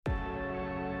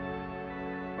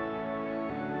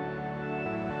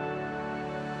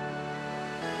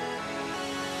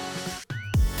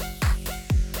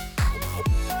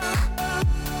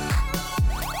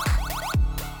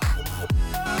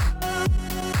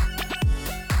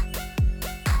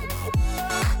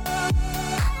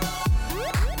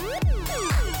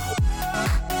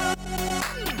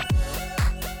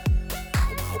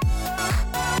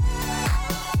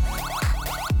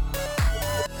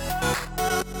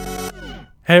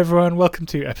Hey everyone, welcome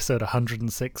to episode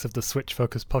 106 of the Switch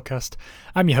Focus podcast.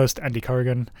 I'm your host, Andy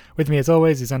Corrigan. With me as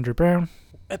always is Andrew Brown.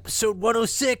 Episode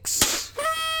 106!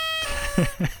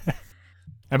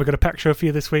 And we've got a packed show for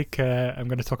you this week. I'm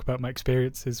going to talk about my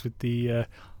experiences with the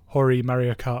Hori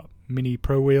Mario Kart Mini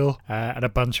Pro Wheel and a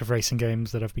bunch of racing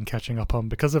games that I've been catching up on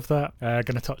because of that. Going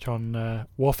to touch on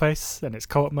Warface and its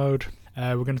co-op mode.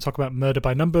 We're going to talk about Murder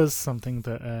by Numbers, something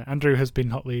that Andrew has been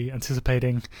hotly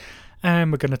anticipating.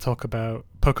 And we're going to talk about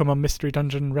Pokemon Mystery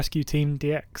Dungeon Rescue Team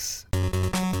DX.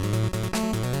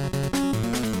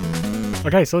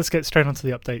 Okay, so let's get straight onto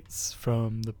the updates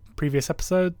from the previous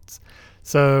episodes.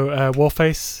 So,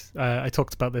 Warface, I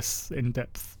talked about this in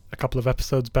depth a couple of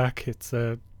episodes back. It's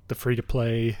the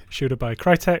free-to-play shooter by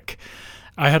Crytek.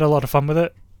 I had a lot of fun with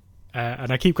it,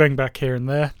 and I keep going back here and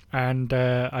there, and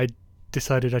I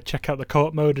decided I'd check out the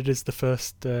co-op mode. It is the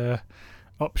first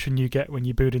option you get when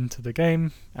you boot into the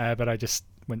game, but I just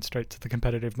went straight to the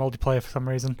competitive multiplayer for some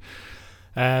reason.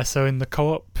 So in the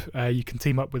co-op, you can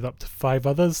team up with up to 5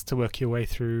 others to work your way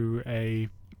through a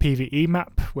PvE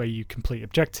map where you complete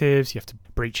objectives, you have to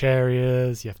breach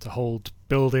areas, you have to hold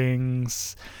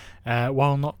buildings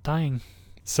while not dying.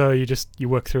 So you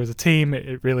work through as a team.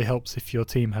 It really helps if your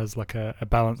team has like a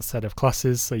balanced set of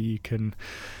classes, so you can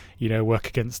work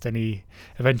against any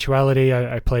eventuality.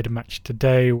 I played a match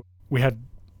today. We had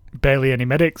barely any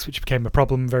medics, which became a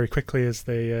problem very quickly as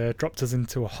they dropped us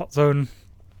into a hot zone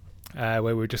where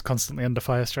we were just constantly under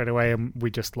fire straight away, and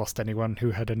we just lost anyone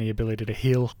who had any ability to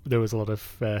heal. There was a lot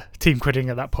of team quitting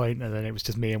at that point, and then it was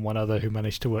just me and one other who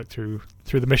managed to work through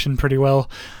the mission pretty well.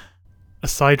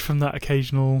 Aside from that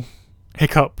occasional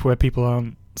hiccup where people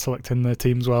aren't selecting their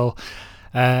teams well,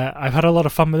 I've had a lot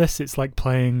of fun with this. It's like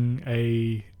playing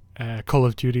a Call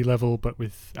of Duty level, but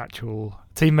with actual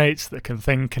teammates that can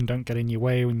think and don't get in your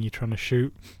way when you're trying to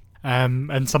shoot.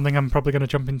 And something I'm probably going to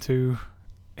jump into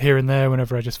here and there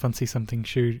whenever I just fancy something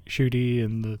shooty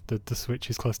and the Switch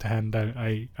is close to hand.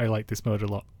 I like this mode a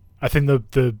lot. I think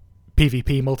the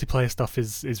PvP multiplayer stuff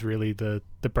is really the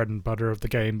bread and butter of the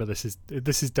game, but this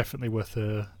is definitely worth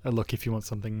a look if you want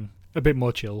something a bit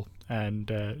more chill and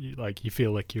you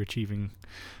feel like you're achieving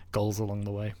goals along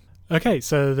the way. Okay,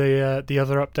 so the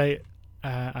other update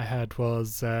I had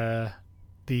was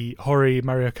the Hori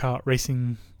Mario Kart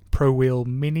Racing Pro Wheel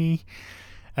Mini.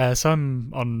 So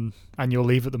I'm on annual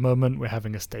leave at the moment. We're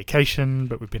having a staycation,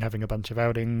 but we've been having a bunch of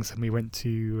outings, and we went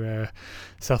to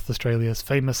South Australia's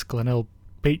famous Glenelg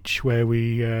Beach, where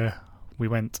we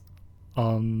went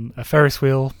on a Ferris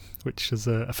wheel, which is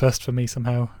a first for me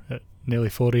somehow at nearly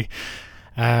 40.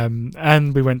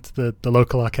 And we went to the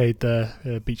local arcade there,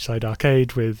 Beachside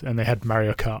Arcade, and they had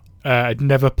Mario Kart. I'd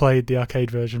never played the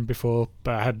arcade version before,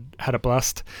 but I had a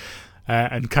blast,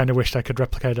 and kind of wished I could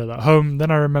replicate it at home.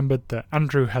 Then I remembered that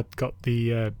Andrew had got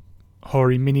the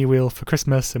Hori mini wheel for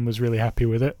Christmas and was really happy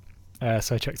with it.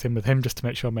 So I checked in with him just to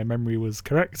make sure my memory was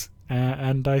correct,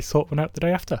 and I sought one out the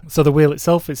day after. So the wheel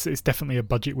itself is definitely a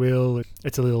budget wheel.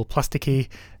 It's a little plasticky,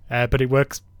 but it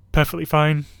works perfectly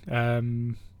fine.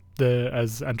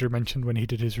 As Andrew mentioned when he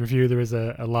did his review, there is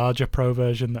a larger Pro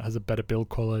version that has a better build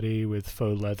quality with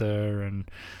faux leather and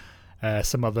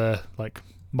some other like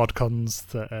mod cons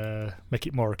that make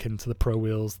it more akin to the Pro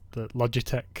wheels that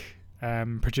Logitech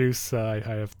produce. I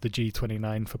have the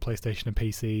G29 for PlayStation and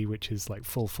PC, which is like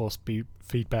full force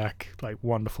feedback, like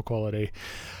wonderful quality.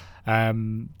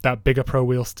 That bigger Pro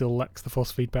wheel still lacks the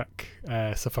force feedback,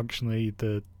 so functionally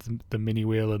the mini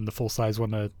wheel and the full size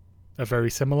one are very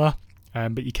similar.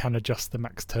 But you can adjust the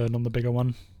max turn on the bigger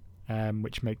one,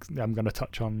 which I'm going to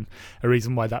touch on a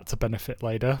reason why that's a benefit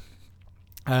later.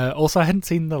 Also, I hadn't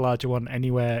seen the larger one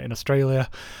anywhere in Australia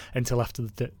until after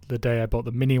the day I bought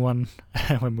the mini one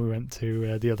when we went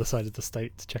to the other side of the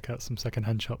state to check out some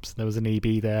second-hand shops. There was an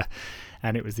EB there,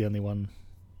 and it was the only one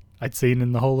I'd seen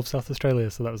in the whole of South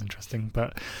Australia, so that was interesting.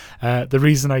 But the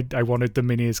reason I wanted the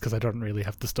mini is because I don't really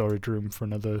have the storage room for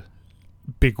another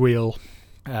big wheel.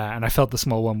 And I felt the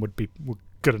small one would be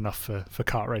good enough for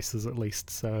kart races at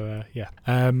least. So yeah.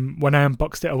 When I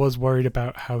unboxed it, I was worried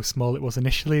about how small it was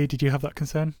initially. Did you have that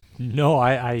concern? No,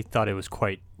 I thought it was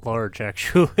quite large,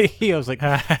 actually. I was like,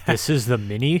 this is the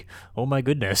mini? Oh my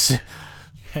goodness.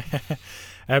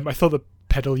 I thought the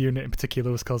pedal unit in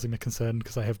particular was causing me concern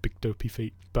because I have big dopey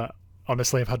feet. But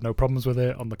honestly, I've had no problems with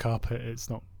it. On the carpet, it's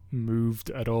not moved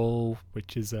at all,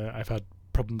 which is I've had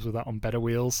problems with that on better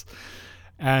wheels.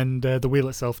 And the wheel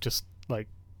itself, just like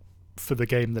for the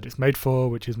game that it's made for,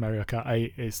 which is Mario Kart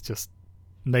 8, is just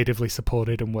natively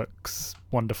supported and works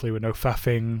wonderfully with no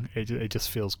faffing. It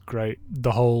just feels great. The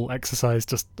whole exercise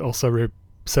just also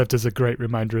served as a great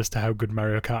reminder as to how good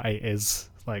Mario Kart 8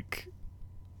 is. Like,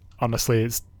 honestly,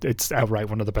 it's outright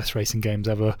one of the best racing games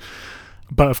ever.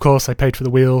 But of course, I paid for the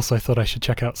wheel, so I thought I should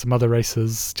check out some other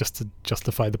races just to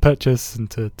justify the purchase and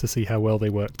to see how well they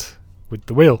worked with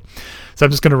the wheel. So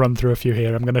I'm just going to run through a few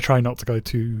here. I'm going to try not to go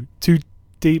too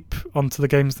deep onto the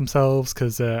games themselves,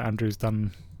 because Andrew's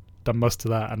done most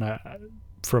of that, and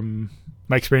from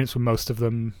my experience with most of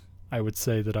them, I would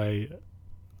say that I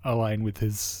align with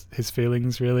his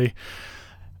feelings, really.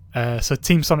 So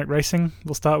Team Sonic Racing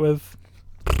we'll start with.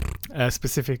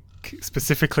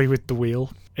 Specifically with the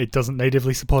wheel, it doesn't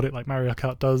natively support it like Mario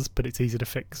Kart does, but it's easy to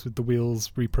fix with the wheel's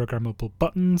reprogrammable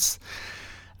buttons.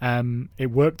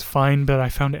 It worked fine, but I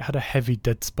found it had a heavy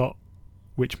dead spot,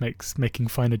 which makes making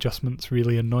fine adjustments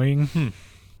really annoying.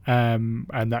 And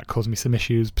that caused me some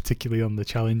issues, particularly on the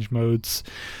challenge modes.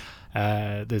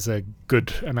 There's a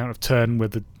good amount of turn where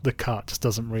the kart just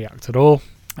doesn't react at all.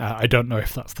 I don't know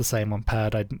if that's the same on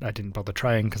pad. I didn't bother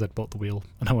trying because I'd bought the wheel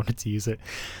and I wanted to use it.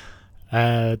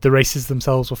 The races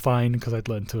themselves were fine because I'd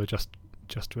learned to adjust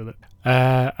with it.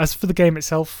 As for the game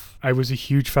itself, I was a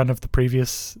huge fan of the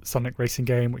previous Sonic racing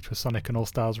game, which was Sonic and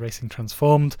All-Stars Racing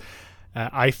Transformed.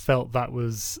 I felt that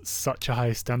was such a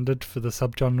high standard for the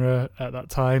subgenre at that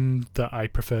time that I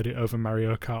preferred it over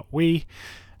Mario Kart Wii.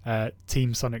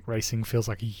 Team Sonic Racing feels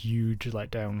like a huge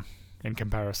letdown in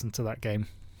comparison to that game.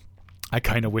 I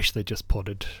kind of wish they just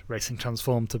ported Racing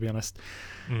Transformed, to be honest.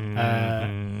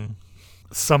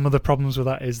 Some of the problems with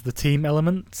that is the team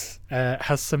element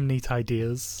has some neat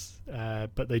ideas,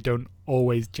 but they don't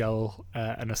always gel,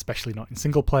 and especially not in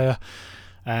single player.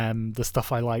 The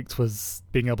stuff I liked was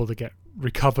being able to get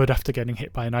recovered after getting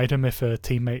hit by an item if a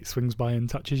teammate swings by and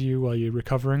touches you while you're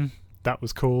recovering. That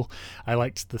was cool. I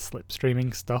liked the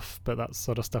slipstreaming stuff, but that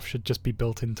sort of stuff should just be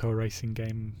built into a racing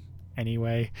game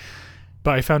anyway.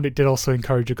 But I found it did also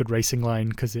encourage a good racing line,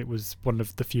 because it was one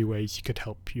of the few ways you could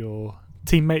help your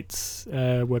teammates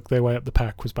work their way up the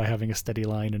pack was by having a steady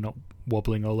line and not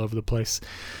wobbling all over the place.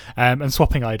 And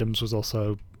swapping items was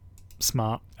also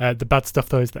smart. The bad stuff,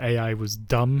 though, is the AI was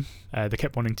dumb. They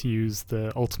kept wanting to use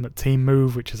the ultimate team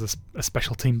move, which is a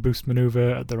special team boost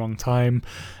maneuver, at the wrong time,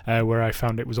 where I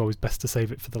found it was always best to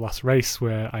save it for the last race,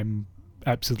 where I'm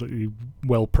absolutely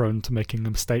well prone to making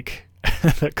a mistake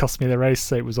that cost me the race.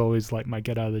 So it was always like my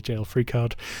get out of the jail free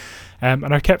card.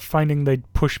 And I kept finding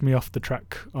they'd push me off the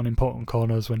track on important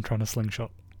corners when trying to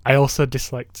slingshot. I also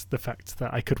disliked the fact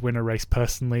that I could win a race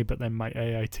personally, but then my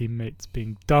AI teammates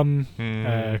being dumb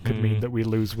could mean that we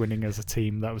lose winning as a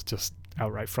team. That was just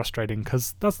outright frustrating,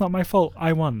 because that's not my fault.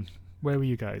 I won. Where were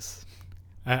you guys?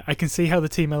 I can see how the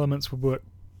team elements would work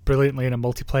brilliantly in a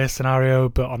multiplayer scenario,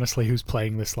 but honestly, who's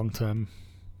playing this long-term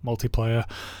multiplayer?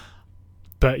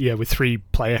 But yeah, with 3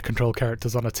 player control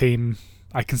characters on a team,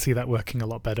 I can see that working a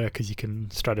lot better, because you can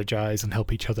strategize and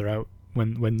help each other out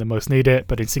when the most need it.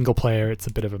 But in single player, it's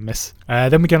a bit of a miss.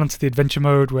 Then we get onto the adventure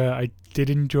mode, where I did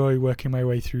enjoy working my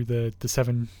way through the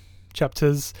 7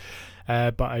 chapters,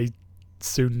 but I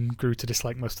soon grew to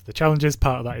dislike most of the challenges.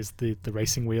 Part of that is the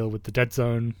racing wheel with the dead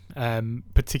zone,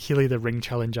 particularly the ring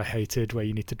challenge I hated, where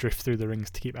you need to drift through the rings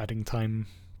to keep adding time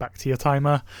back to your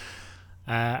timer.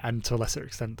 And to a lesser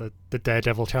extent the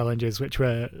Daredevil challenges, which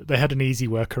they had an easy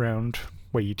workaround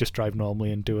where you just drive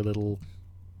normally and do a little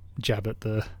jab at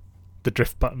the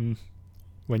drift button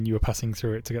when you were passing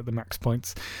through it to get the max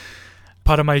points.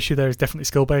 Part of my issue there is definitely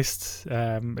skill based.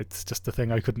 It's just a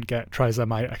thing I couldn't get. Try as I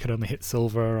might, I could only hit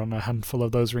silver on a handful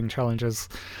of those ring challenges.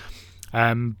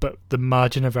 But the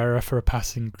margin of error for a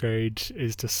passing grade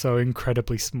is just so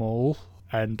incredibly small,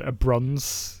 and a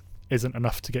bronze isn't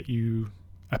enough to get you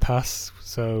a pass,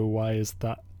 so why is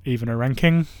that even a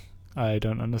ranking? I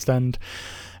don't understand.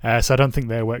 So I don't think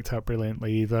they worked out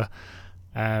brilliantly either.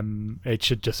 It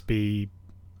should just be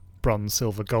bronze,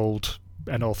 silver, gold,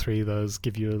 and all 3 of those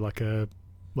give you like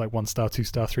 1 star, 2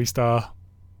 star, 3 star.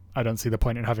 I don't see the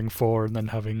point in having 4 and then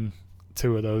having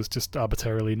 2 of those just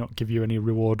arbitrarily not give you any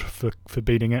reward for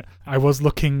beating it. I was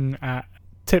looking at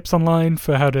tips online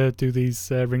for how to do these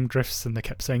ring drifts, and they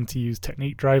kept saying to use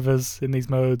technique drivers in these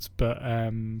modes, but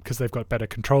because they've got better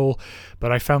control.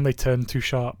 But I found they turned too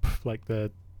sharp. Like their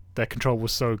control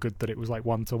was so good that it was like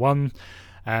 1-to-1,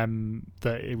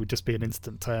 that it would just be an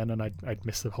instant turn, and I'd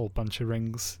miss a whole bunch of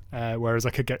rings. Whereas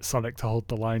I could get Sonic to hold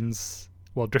the lines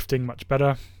while drifting much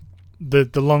better. The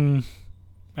long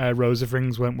rows of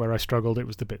rings weren't where I struggled. It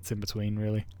was the bits in between,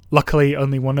 really. Luckily,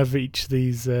 only one of each of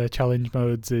these challenge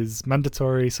modes is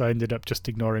mandatory, so I ended up just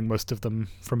ignoring most of them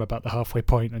from about the halfway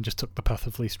point and just took the path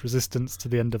of least resistance to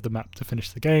the end of the map to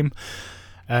finish the game.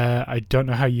 I don't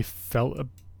know how you felt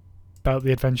about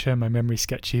the adventure. My memory's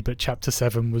sketchy, but Chapter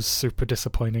 7 was super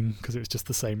disappointing because it was just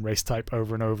the same race type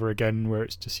over and over again, where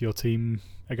it's just your team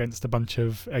against a bunch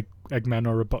of Eggman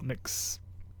or Robotnik's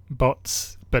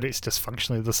bots, but it's just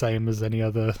functionally the same as any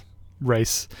other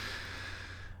race.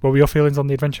 What were your feelings on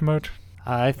the adventure mode?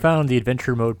 I found the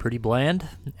adventure mode pretty bland,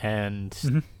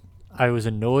 and I was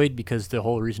annoyed because the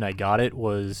whole reason I got it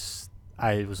was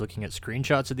I was looking at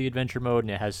screenshots of the adventure mode,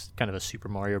 and it has kind of a Super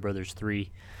Mario Brothers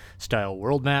 3 style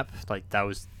world map. Like, that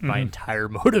was my entire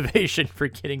motivation for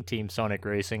getting Team Sonic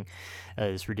Racing,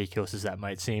 as ridiculous as that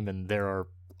might seem. And there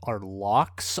are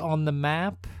locks on the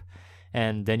map,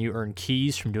 and then you earn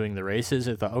keys from doing the races.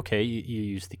 I thought, okay, you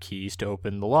use the keys to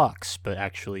open the locks, but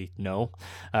actually, no.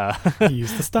 You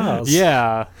use the stars.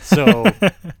 Yeah, so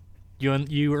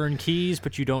you earn keys,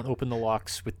 but you don't open the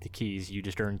locks with the keys. You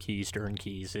just earn keys to earn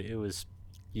keys. It was,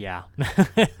 yeah.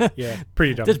 Yeah,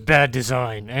 pretty dumb. Just bad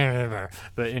design.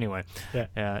 But anyway,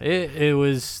 yeah. It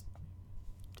was,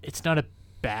 it's not a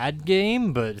bad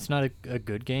game, but it's not a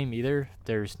good game either.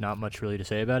 There's not much really to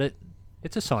say about it.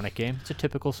 It's a Sonic game. It's a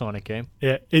typical Sonic game.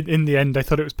 Yeah, in the end, I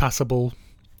thought it was passable.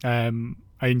 I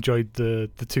enjoyed the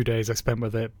 2 days I spent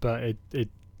with it, but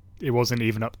it wasn't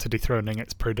even up to dethroning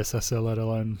its predecessor, let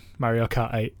alone Mario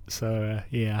Kart 8. So,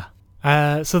 yeah.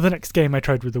 So the next game I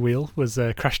tried with the wheel was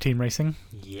Crash Team Racing.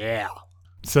 Yeah.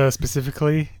 So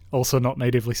specifically, also not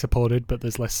natively supported, but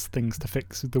there's less things to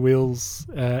fix with the wheels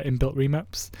inbuilt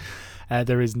remaps.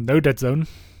 There is no dead zone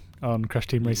on Crash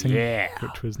Team Racing,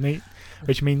 which was neat,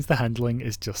 which means the handling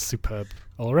is just superb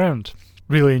all around.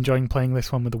 Really enjoying playing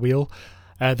this one with the wheel.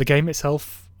 The game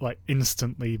itself, like,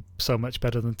 instantly so much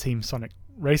better than Team Sonic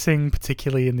Racing,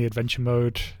 particularly in the adventure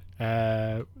mode.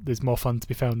 There's more fun to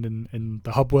be found in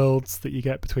the hub worlds that you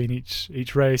get between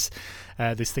each race.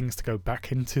 There's things to go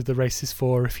back into the races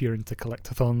for if you're into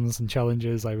collectathons and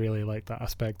challenges. I really like that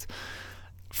aspect.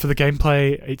 For the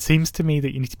gameplay, it seems to me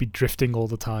that you need to be drifting all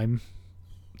the time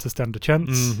to stand a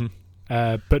chance.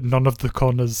 But none of the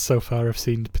corners so far have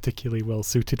seemed particularly well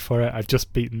suited for it. I've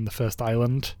just beaten the first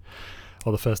island,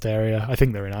 or the first area. I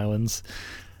think they're in islands.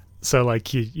 So,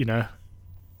 like, you know,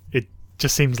 it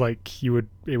just seems like it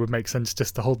would make sense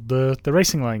just to hold the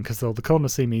racing line, because all the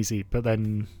corners seem easy. But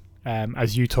then,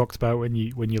 as you talked about when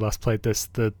you last played this,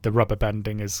 the rubber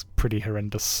banding is pretty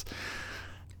horrendous.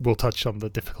 We'll touch on the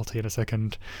difficulty in a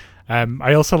second.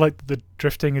 I also like that the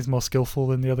drifting is more skillful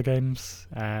than the other games,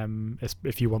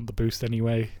 if you want the boost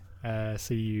anyway.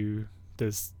 So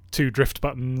there's 2 drift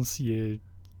buttons. You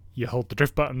hold the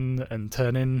drift button and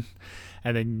turn in,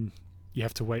 and then you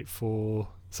have to wait for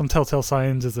some telltale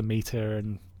signs as a meter,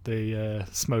 and the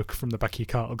smoke from the back of your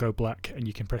car will go black, and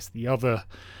you can press the other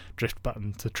drift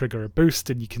button to trigger a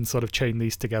boost, and you can sort of chain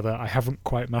these together. I haven't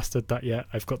quite mastered that yet.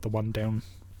 I've got the one down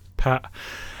pat,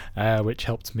 which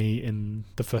helped me in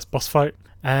the first boss fight.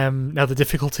 Now the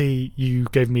difficulty, you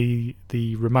gave me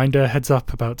the reminder heads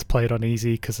up about to play it on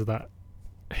easy because of that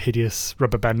hideous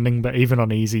rubber banding, but even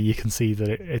on easy you can see that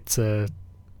it's a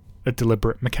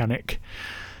deliberate mechanic.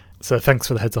 So thanks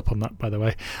for the heads up on that, by the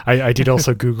way. I did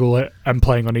also Google it, and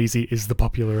playing on easy is the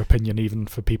popular opinion even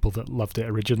for people that loved it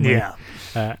originally.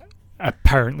 Yeah.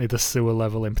 Apparently the sewer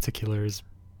level in particular is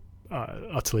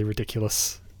utterly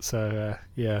ridiculous. So,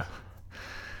 yeah.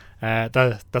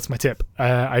 That's my tip.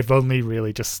 I've only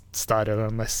really just started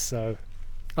on this, so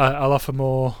I'll offer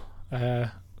more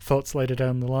thoughts later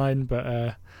down the line.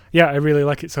 But, yeah, I really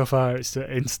like it so far. It's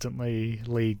instantly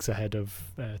leagues ahead of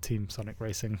Team Sonic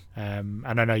Racing. And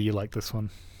I know you like this one.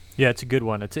 Yeah, it's a good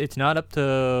one. It's not up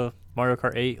to Mario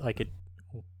Kart 8 like it...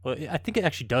 Well, I think it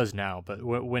actually does now, but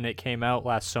when it came out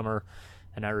last summer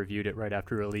and I reviewed it right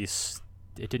after release,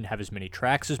 it didn't have as many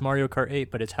tracks as Mario Kart 8,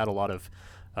 but it's had a lot of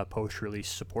post-release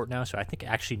support now, so I think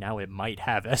actually now it might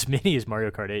have as many as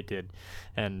Mario Kart 8 did.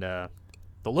 And the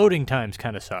loading times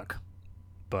kind of suck.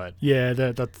 But yeah,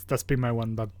 that's been my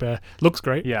one bugbear. Looks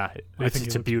great. Yeah,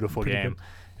 it's a beautiful game.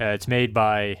 It's made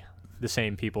by the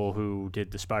same people who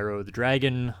did the Spyro the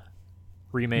Dragon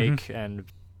remake and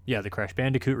the Crash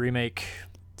Bandicoot remake.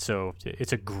 So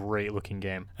it's a great looking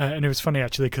game. And it was funny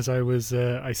actually because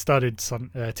I started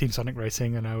Team Sonic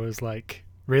Racing and I was like,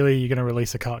 really, you're going to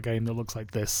release a kart game that looks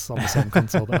like this on the same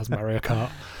console that has Mario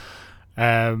Kart?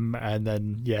 And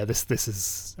then this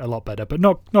is a lot better, but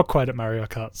not quite at Mario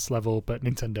Kart's level. But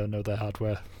Nintendo know their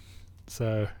hardware,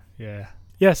 so yeah.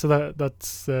 So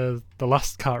that's the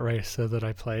last kart racer that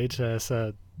I played.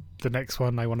 So the next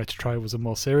one I wanted to try was a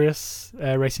more serious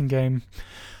racing game.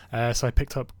 So I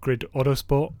picked up Grid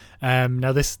Autosport.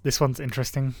 Now this one's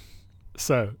interesting.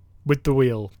 So with the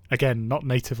wheel, again, not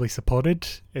natively supported.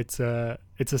 It's a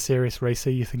serious racer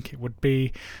you think it would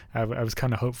be. I was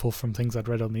kind of hopeful from things I'd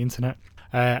read on the internet,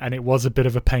 and it was a bit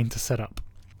of a pain to set up.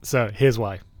 So here's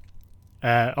why.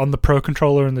 On the Pro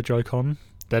Controller and the Joy-Con,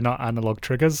 they're not analog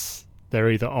triggers. They're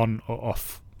either on or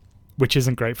off, which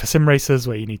isn't great for sim racers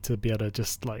where you need to be able to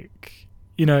just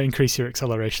increase your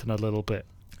acceleration a little bit.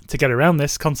 To get around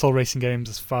this, console racing games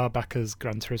as far back as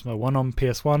Gran Turismo 1 on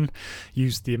PS1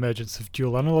 used the emergence of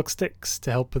dual analog sticks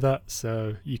to help with that.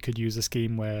 So you could use a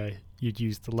scheme where you'd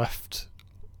use the left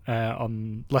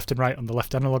and right on the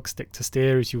left analog stick to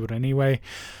steer, as you would anyway,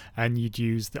 and you'd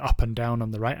use the up and down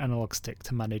on the right analog stick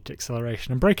to manage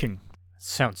acceleration and braking.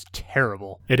 Sounds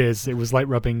terrible. It is. It was like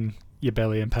rubbing your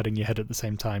belly and patting your head at the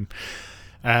same time.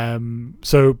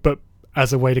 But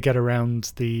as a way to get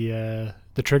around the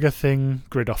trigger thing,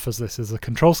 Grid offers this as a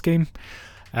control scheme,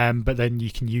 but then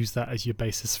you can use that as your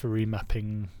basis for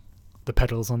remapping the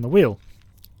pedals on the wheel.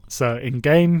 So in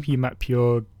game, you map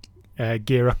your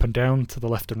gear up and down to the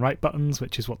left and right buttons,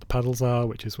 which is what the pedals are,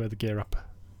 which is where the gear up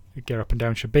and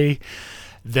down should be.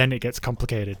 Then it gets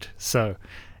complicated. So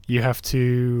you have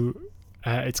to...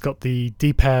 it's got the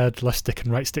D-pad left stick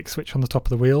and right stick switch on the top of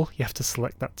the wheel. You have to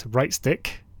select that to right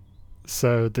stick,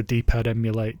 so the D-pad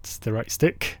emulates the right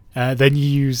stick. Then you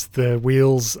use the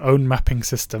wheel's own mapping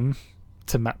system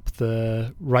to map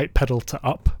the right pedal to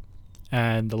up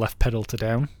and the left pedal to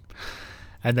down.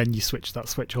 And then you switch that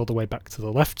switch all the way back to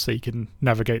the left so you can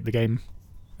navigate the game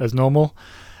as normal.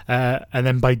 And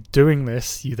then by doing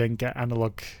this, you then get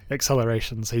analog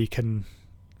acceleration, so you can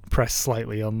press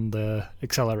slightly on the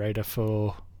accelerator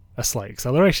for a slight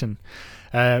acceleration,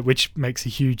 which makes a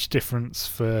huge difference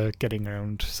for getting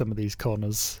around some of these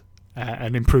corners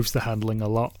and improves the handling a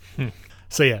lot.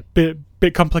 So yeah,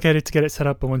 bit complicated to get it set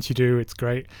up, but once you do, it's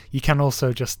great. You can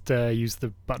also just use the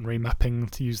button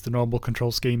remapping to use the normal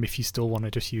control scheme if you still want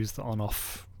to just use the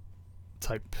on-off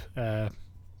type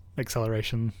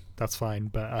acceleration. That's fine,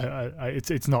 but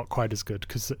it's not quite as good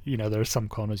because there are some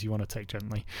corners you want to take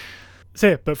gently. So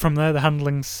yeah, but from there the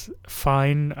handling's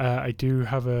fine. I do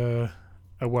have a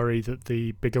worry that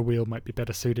the bigger wheel might be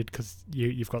better suited because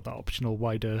you've got that optional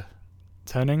wider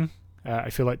turning. I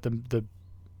feel like the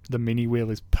mini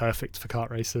wheel is perfect for kart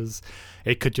racers.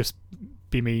 It could just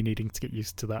be me needing to get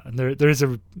used to that, and there is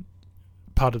a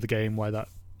part of the game why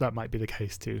that might be the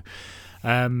case too.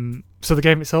 So the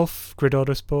game itself, Grid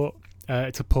Autosport,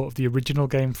 it's a port of the original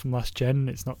game from last gen.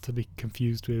 It's not to be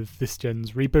confused with this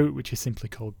gen's reboot, which is simply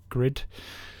called Grid.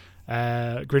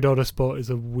 Grid Autosport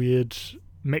is a weird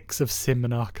mix of sim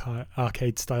and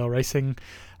arcade style racing.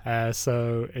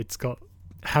 So it's got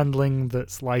handling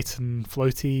that's light and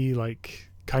floaty,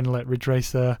 kind of like Ridge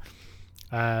Racer,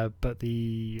 but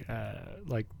the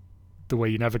way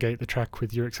you navigate the track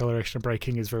with your acceleration and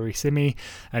braking is very simmy,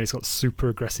 and it's got super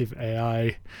aggressive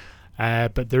AI.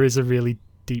 But there is a really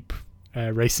deep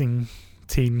racing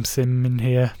team sim in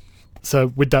here. So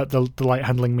with that, the light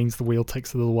handling means the wheel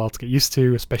takes a little while to get used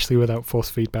to, especially without force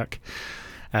feedback.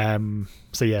 So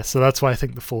that's why I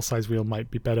think the full-size wheel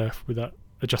might be better with that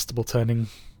adjustable turning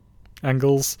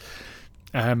angles.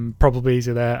 Probably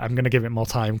easier there. I'm going to give it more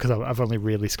time because I've only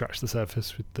really scratched the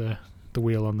surface with the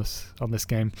wheel on this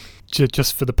game.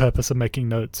 Just for the purpose of making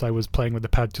notes, I was playing with the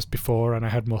pad just before, and I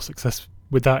had more success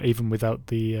with that, even without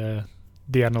the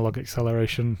analog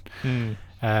acceleration.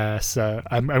 So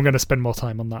I'm going to spend more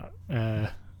time on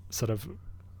that sort of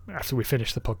after we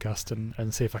finish the podcast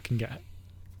and see if I can get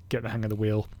the hang of the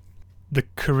wheel. The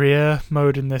career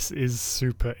mode in this is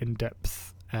super in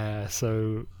depth.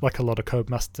 So like a lot of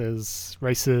Codemasters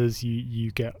racers,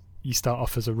 you start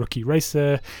off as a rookie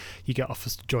racer, you get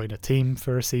offers to join a team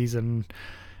for a season.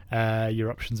 Your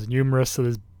options are numerous, so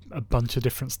there's a bunch of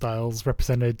different styles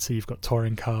represented. So you've got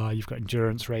touring car, you've got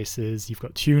endurance races, you've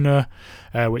got tuner,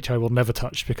 which I will never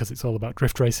touch because it's all about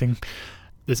drift racing.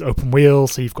 There's open wheel,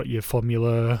 so you've got your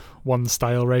Formula 1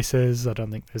 style races. I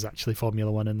don't think there's actually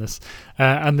Formula 1 in this.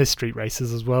 And there's street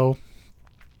races as well.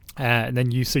 And then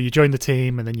you join the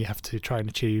team, and then you have to try and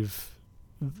achieve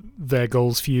their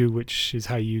goals for you, which is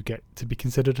how you get to be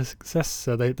considered a success.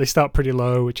 So they start pretty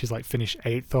low, which is like finish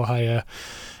 8th or higher,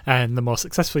 and the more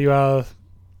successful you are,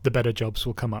 the better jobs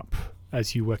will come up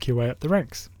as you work your way up the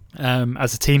ranks.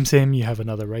 As a team sim, you have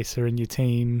another racer in your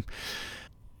team.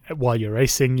 While you're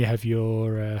racing, you have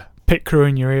your pit crew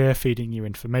in your ear feeding you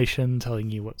information, telling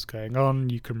you what's going on.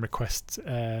 You can request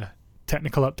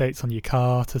technical updates on your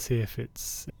car to see if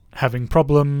it's having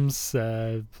problems.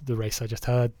 The race I just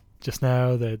had just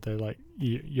now, they're like,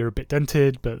 you're a bit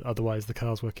dented, but otherwise the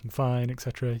car's working fine,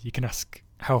 etc. You can ask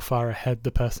how far ahead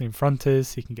the person in front is,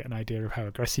 so you can get an idea of how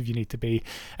aggressive you need to be.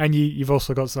 And you've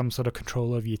also got some sort of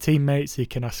control over your teammates, so you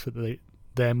can ask for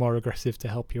they're more aggressive to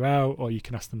help you out, or you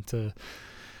can ask them to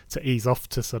ease off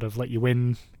to sort of let you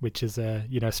win, which is a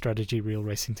strategy real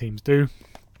racing teams do.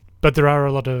 But there are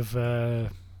a lot of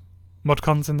mod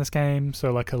cons in this game,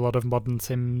 so like a lot of modern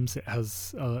sims, it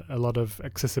has a lot of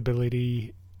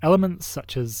accessibility elements,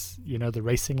 such as the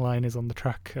racing line is on the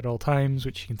track at all times,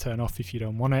 which you can turn off if you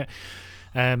don't want it.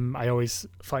 I always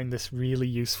find this really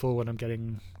useful when I'm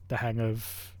getting the hang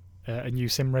of a new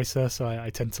sim racer, so I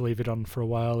tend to leave it on for a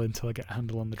while until I get a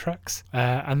handle on the tracks.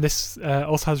 And this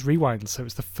also has rewinds, so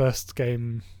it's the first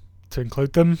game to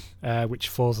include them, which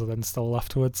Forza then stole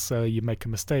afterwards. So you make a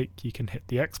mistake, you can hit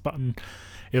the X button,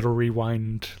 it'll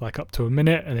rewind like up to a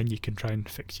minute, and then you can try and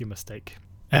fix your mistake.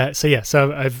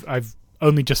 So I've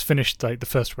only just finished like the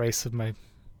first race of my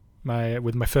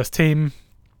with my first team,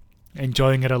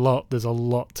 enjoying it a lot. There's a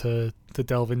lot to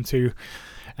delve into.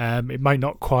 It might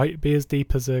not quite be as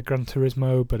deep as a Gran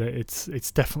Turismo, but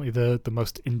it's definitely the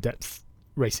most in-depth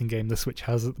racing game the Switch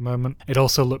has at the moment. It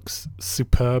also looks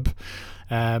superb.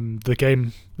 The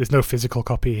game, there's no physical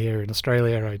copy here in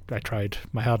Australia. I tried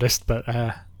my hardest, but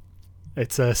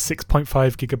it's a 6.5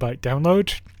 gigabyte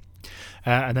download,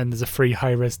 and then there's a free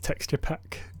high-res texture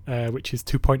pack, which is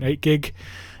 2.8 gig,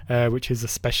 which is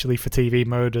especially for TV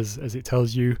mode, as it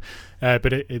tells you.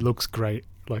 But it looks great.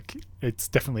 Like, it's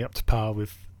definitely up to par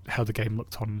with how the game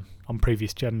looked on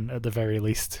previous gen at the very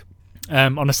least.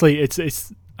 Honestly,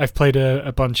 I've played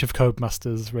a bunch of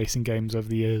Codemasters racing games over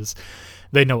the years.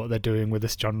 They know what they're doing with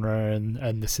this genre,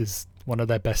 and this is one of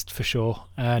their best for sure.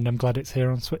 And I'm glad it's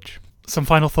here on Switch. Some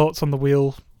final thoughts on the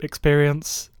wheel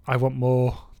experience. I want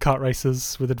more kart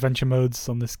races with adventure modes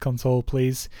on this console,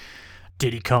 please.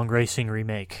 Diddy Kong Racing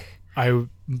Remake.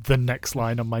 The next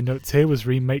line on my notes here was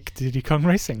remake Diddy Kong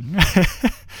Racing.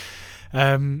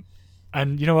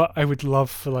 And you know what? I would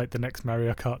love for like the next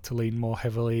Mario Kart to lean more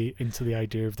heavily into the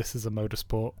idea of this as a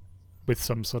motorsport with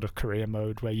some sort of career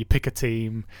mode where you pick a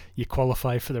team, you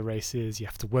qualify for the races, you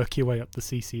have to work your way up the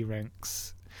CC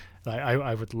ranks. Like,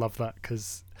 I would love that,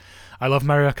 because I love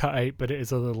Mario Kart 8, but it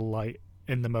is a little light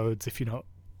in the modes if you're not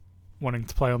wanting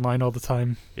to play online all the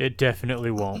time. It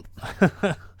definitely won't.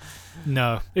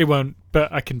 No, it won't,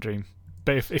 but I can dream.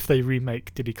 But if they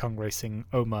remake Diddy Kong Racing,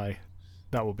 oh my,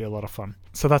 that will be a lot of fun.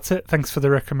 So that's it. Thanks for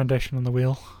the recommendation on the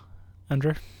wheel,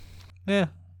 Andrew. Yeah.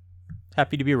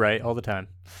 Happy to be right all the time.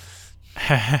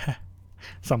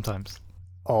 Sometimes.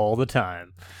 All the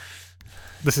time.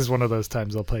 This is one of those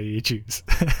times I'll play you choose.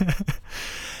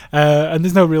 And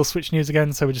there's no real Switch news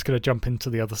again, so we're just going to jump into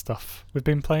the other stuff we've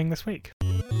been playing this week.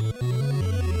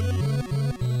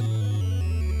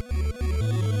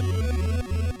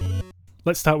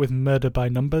 Let's start with Murder by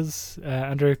Numbers,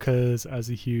 Andrew, because as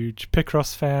a huge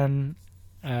Picross fan,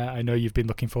 I know you've been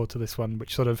looking forward to this one,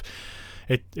 which sort of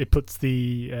it puts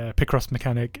the Picross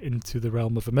mechanic into the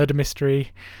realm of a murder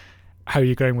mystery. How are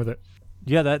you going with it?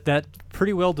 Yeah, that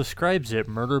pretty well describes it.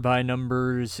 Murder by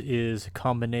Numbers is a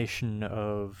combination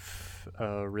of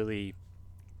a really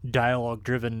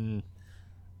dialogue-driven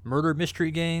murder mystery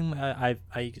game. I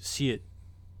see it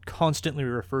constantly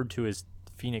referred to as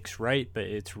Phoenix Wright, but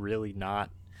it's really not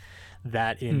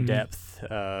that in depth.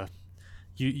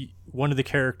 One of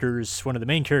the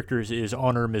main characters is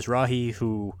Honor Mizrahi,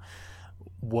 who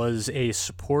was a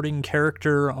supporting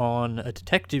character on a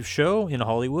detective show in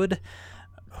Hollywood,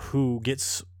 who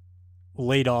gets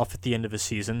laid off at the end of a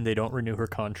season. They don't renew her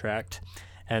contract,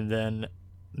 and then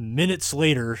minutes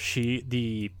later,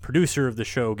 the producer of the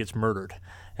show, gets murdered.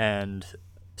 And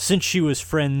since she was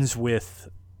friends with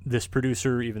this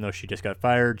producer, even though she just got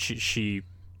fired, she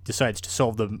decides to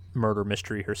solve the murder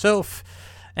mystery herself,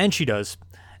 and she does,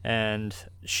 and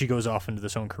she goes off into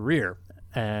this own career.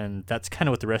 And that's kind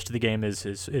of what the rest of the game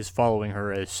is following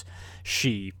her as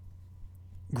she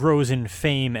grows in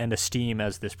fame and esteem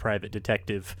as this private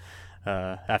detective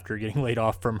after getting laid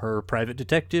off from her private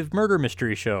detective murder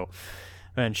mystery show.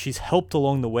 And she's helped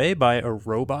along the way by a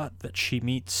robot that she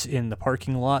meets in the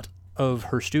parking lot of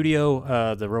her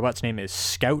studio. The robot's name is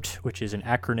Scout, which is an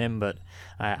acronym, but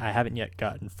I haven't yet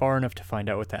gotten far enough to find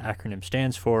out what that acronym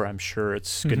stands for. I'm sure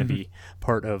it's going to be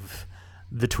part of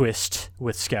the twist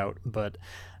with Scout, but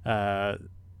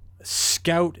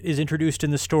Scout is introduced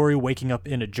in the story waking up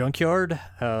in a junkyard,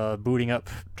 booting up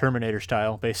Terminator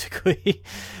style, basically,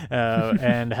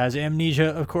 and has amnesia,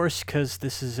 of course, because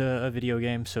this is a video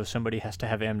game, so somebody has to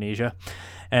have amnesia.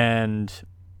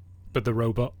 But the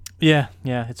robot. Yeah,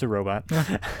 it's a robot.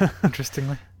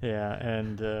 Interestingly. Yeah,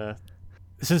 and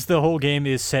since the whole game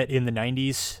is set in the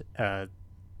 90s,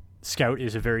 Scout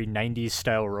is a very 90s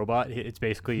style robot. It's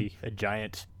basically a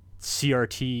giant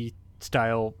CRT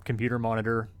style computer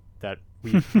monitor that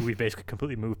we basically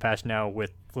completely moved past now,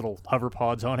 with little hover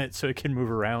pods on it so it can move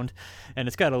around, and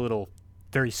it's got a little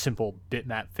very simple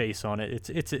bitmap face on it.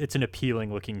 It's an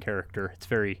appealing looking character.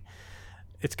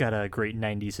 It's got a great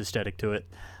 90s aesthetic to it,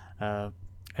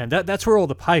 and that's where all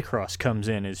the Picross comes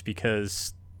in, is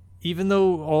because even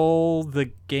though all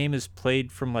the game is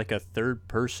played from like a third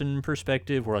person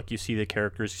perspective, where like you see the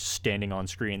characters standing on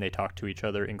screen, they talk to each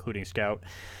other, including Scout,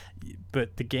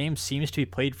 but the game seems to be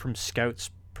played from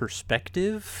Scout's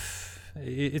perspective.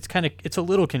 It's a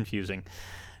little confusing,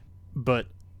 but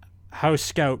how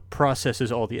Scout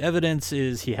processes all the evidence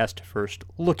is he has to first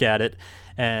look at it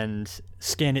and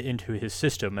scan it into his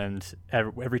system, and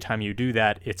every time you do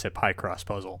that, it's a Picross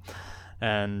puzzle.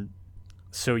 And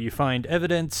so you find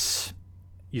evidence,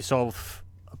 you solve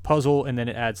a puzzle, and then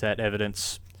it adds that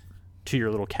evidence to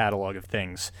your little catalog of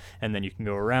things, and then you can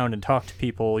go around and talk to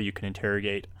people, you can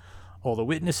interrogate all the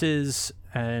witnesses,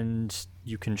 and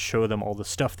you can show them all the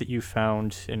stuff that you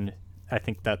found. And I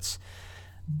think that's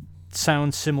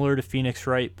sounds similar to Phoenix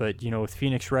Wright, but with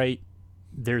Phoenix Wright,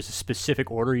 there's a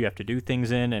specific order you have to do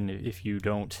things in, and if you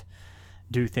don't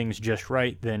do things just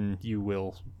right, then you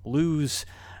will lose,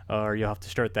 or you'll have to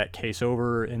start that case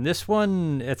over. In this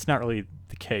one, it's not really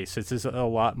the case. This is a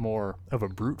lot more of a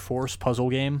brute force puzzle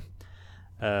game.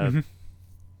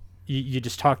 You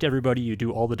just talk to everybody, you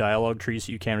do all the dialogue trees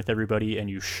that you can with everybody, and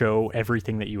you show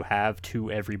everything that you have to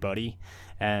everybody,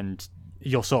 and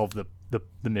you'll solve the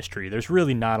mystery. There's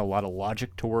really not a lot of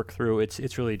logic to work through.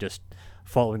 It's really just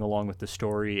following along with the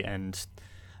story and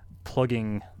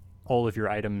plugging all of your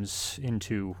items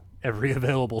into every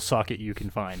available socket you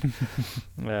can find.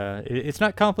 It's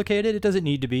not complicated. It doesn't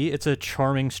need to be. It's a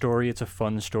charming story. It's a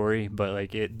fun story, but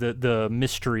like the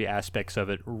mystery aspects of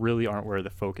it really aren't where the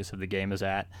focus of the game is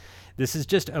at. This is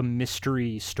just a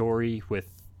mystery story with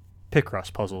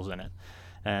Picross puzzles in it.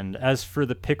 And as for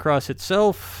the Picross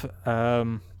itself,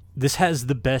 this has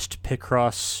the best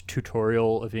Picross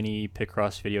tutorial of any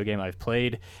Picross video game I've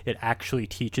played. It actually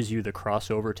teaches you the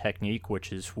crossover technique,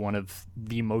 which is one of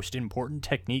the most important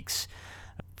techniques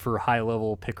for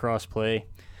high-level Picross play.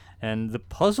 And the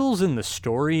puzzles in the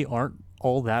story aren't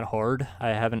all that hard. I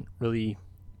haven't really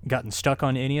gotten stuck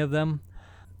on any of them.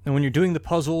 And when you're doing the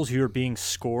puzzles, you're being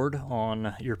scored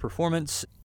on your performance.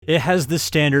 It has the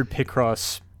standard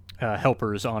Picross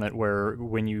helpers on it, where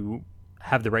when you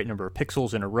have the right number of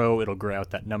pixels in a row, it'll gray out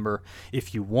that number.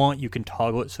 If you want, you can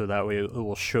toggle it so that way it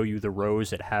will show you the rows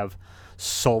that have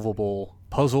solvable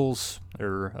puzzles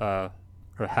or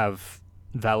have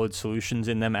valid solutions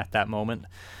in them at that moment.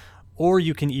 Or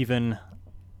you can even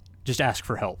just ask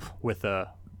for help with the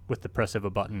press of a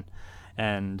button.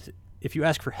 And if you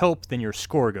ask for help, then your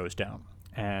score goes down.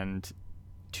 And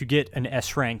to get an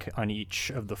S rank on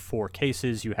each of the 4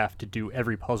 cases, you have to do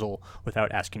every puzzle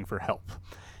without asking for help.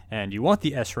 And you want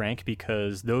the S rank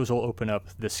because those will open up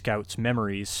the Scout's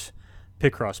Memories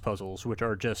Picross puzzles, which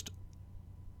are just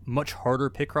much harder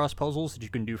Picross puzzles that you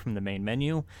can do from the main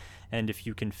menu. And if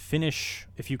you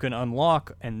can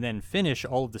unlock and then finish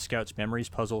all of the Scout's Memories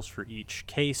puzzles for each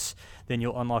case, then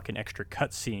you'll unlock an extra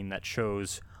cutscene that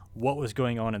shows what was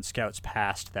going on in Scout's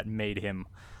past that made him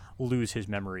lose his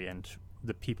memory, and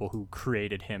the people who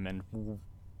created him and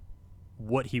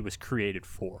what he was created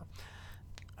for.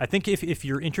 I think if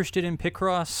you're interested in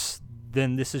Picross,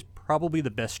 then this is probably the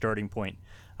best starting point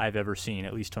I've ever seen,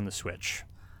 at least on the Switch.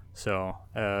 So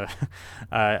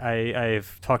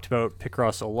I've talked about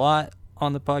Picross a lot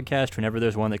on the podcast. Whenever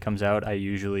there's one that comes out, I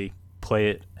usually play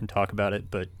it and talk about it.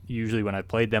 But usually when I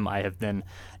played them, I have then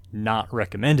not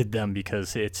recommended them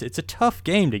because it's a tough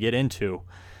game to get into.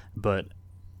 But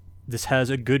this has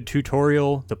a good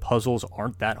tutorial. The puzzles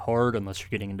aren't that hard unless you're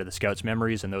getting into the Scout's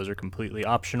Memories, and those are completely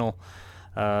optional.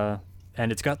 And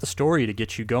it's got the story to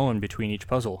get you going between each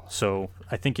puzzle. So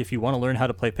I think if you want to learn how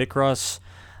to play Picross,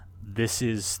 this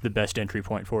is the best entry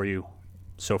point for you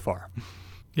so far.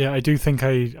 Yeah, I do think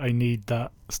I need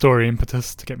that story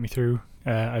impetus to get me through.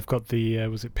 I've got the,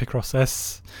 was it Picross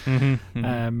S?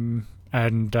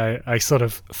 And I sort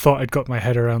of thought I'd got my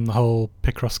head around the whole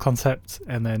Picross concept,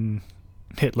 and then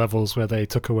hit levels where they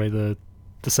took away the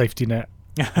safety net,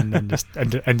 and then just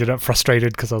ended up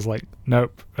frustrated because I was like,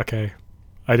 nope, okay,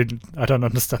 I don't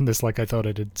understand this like I thought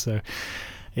I did. So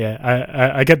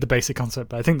yeah, I get the basic concept,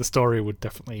 but I think the story would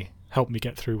definitely help me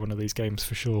get through one of these games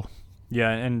for sure. Yeah,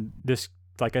 and this,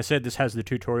 like I said, this has the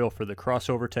tutorial for the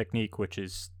crossover technique, which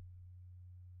is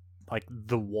like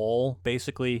the wall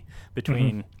basically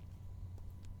between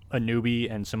a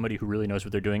newbie and somebody who really knows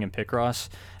what they're doing in Picross.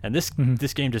 And this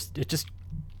game just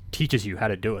teaches you how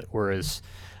to do it. Whereas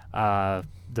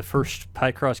the first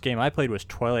Picross game I played was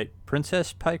Twilight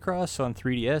Princess Picross on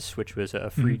 3DS, which was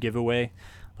a free giveaway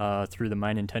through the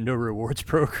My Nintendo Rewards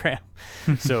program.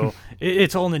 So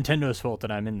it's all Nintendo's fault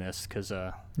that I'm in this, because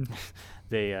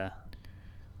they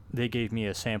gave me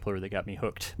a sampler that got me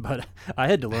hooked. But I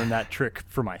had to learn that trick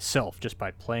for myself just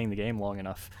by playing the game long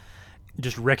enough,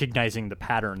 just recognizing the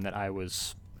pattern that I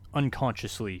was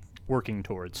unconsciously working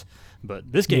towards.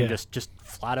 But this game just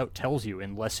flat out tells you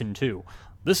in Lesson 2,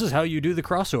 this is how you do the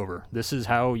crossover. This is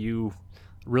how you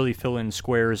really fill in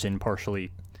squares in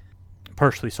partially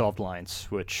solved lines,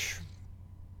 which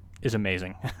is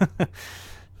amazing.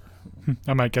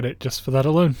 I might get it just for that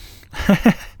alone.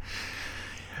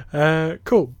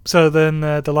 Cool. So then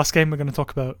the last game we're going to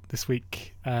talk about this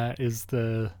week is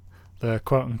the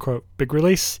quote-unquote big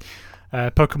release,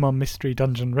 Pokemon Mystery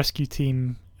Dungeon Rescue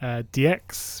Team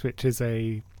DX, which is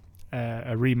a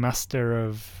remaster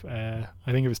of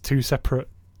I think it was 2 separate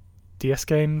DS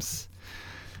games.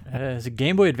 It's a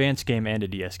Game Boy Advance game and a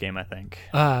DS game, I think.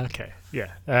 Okay,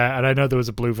 yeah. And I know there was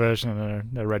a blue version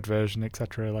and a red version,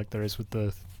 etc., like there is with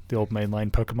the old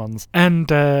mainline Pokemons. And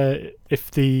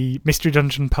if the Mystery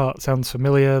Dungeon part sounds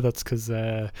familiar, that's because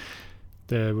there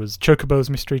was Chocobo's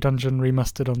Mystery Dungeon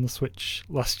remastered on the Switch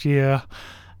last year.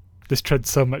 This treads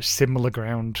so much similar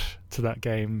ground to that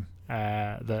game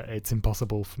that it's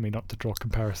impossible for me not to draw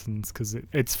comparisons, because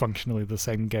it's functionally the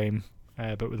same game,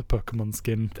 but with a Pokemon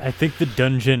skin. I think the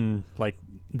dungeon, like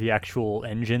the actual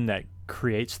engine that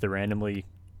creates the randomly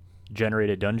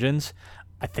generated dungeons,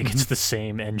 I think it's the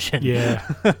same engine. Yeah,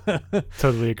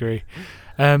 totally agree.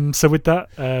 So with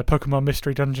that, Pokemon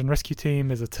Mystery Dungeon Rescue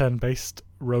Team is a turn-based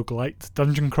roguelite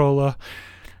dungeon crawler.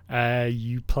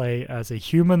 You play as a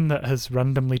human that has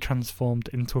randomly transformed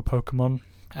into a Pokemon,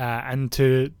 and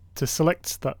to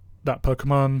select that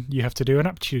Pokemon, you have to do an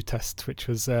aptitude test, which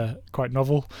was quite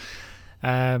novel.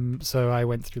 So I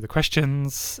went through the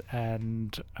questions,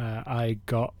 and I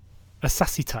got a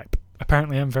sassy type.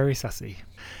 Apparently I'm very sassy.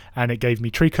 And it gave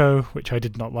me Trico, which I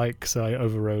did not like, so I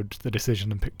overrode the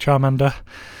decision and picked Charmander.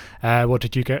 What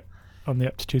did you get on the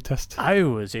aptitude test? I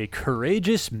was a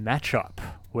courageous Machop,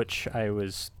 which I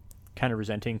was kind of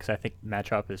resenting because I think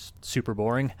Machop is super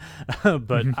boring.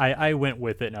 But I went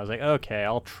with it, and I was like, okay,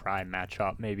 I'll try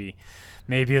Machop. Maybe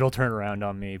it'll turn around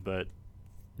on me, but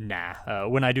nah.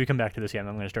 When I do come back to this game,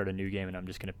 I'm going to start a new game, and I'm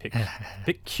just going to pick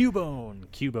Cubone.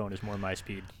 Cubone is more my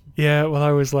speed. Yeah, well,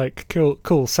 I was like,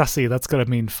 cool, sassy, that's got to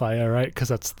mean fire, right? Because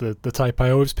that's the type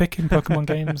I always pick in Pokemon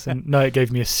games. And no, it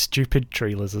gave me a stupid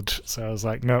tree lizard. So I was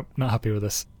like, nope, not happy with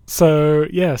this. So,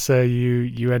 yeah, so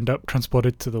you end up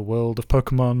transported to the world of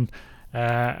Pokemon,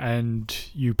 and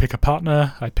you pick a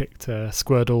partner. I picked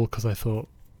Squirtle because I thought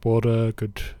water,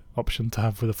 good option to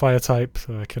have with a fire type,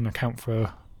 so I can account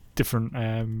for different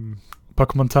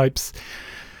Pokemon types.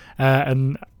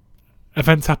 And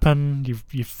events happen.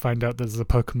 You find out there's a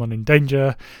Pokemon in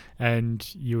danger,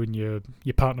 and you and your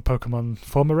partner Pokemon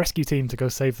form a rescue team to go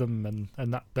save them,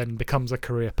 and that then becomes a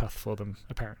career path for them,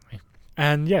 apparently.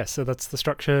 And yeah, so that's the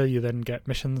structure. You then get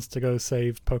missions to go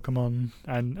save Pokemon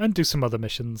and do some other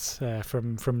missions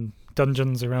from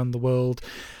dungeons around the world.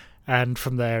 And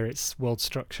from there, its world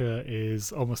structure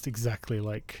is almost exactly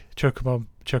like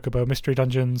Chocobo Mystery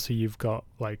Dungeon. So you've got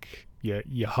like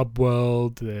your hub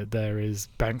world. There is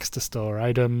banks to store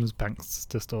items, banks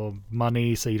to store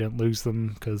money, so you don't lose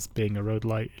them. Because being a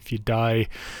roguelite, if you die,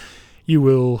 you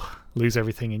will lose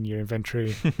everything in your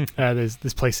inventory. There's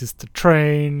places to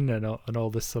train and all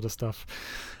this sort of stuff.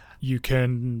 You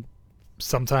can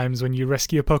sometimes, when you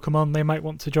rescue a Pokemon, they might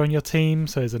want to join your team.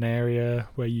 So there's an area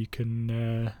where you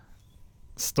can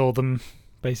store them.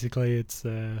 Basically, it's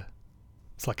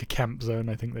like a camp zone,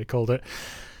 I think they called it.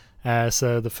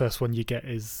 So the first one you get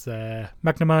is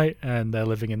Magnemite, and they're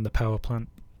living in the power plant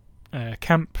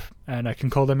camp, and I can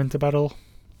call them into battle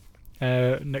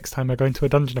next time I go into a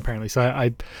dungeon, apparently. So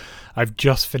I've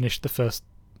just finished the first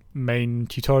main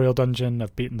tutorial dungeon.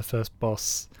 I've beaten the first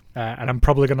boss, and I'm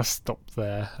probably going to stop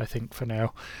there, I think, for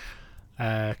now.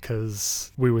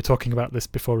 Because we were talking about this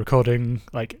before recording,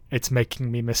 like, it's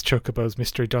making me miss Chocobo's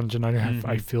Mystery Dungeon.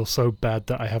 I feel so bad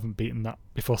that I haven't beaten that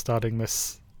before starting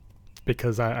this,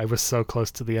 because I was so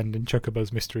close to the end in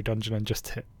Chocobo's Mystery Dungeon and just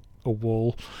hit a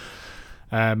wall.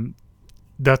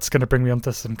 That's going to bring me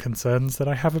onto some concerns that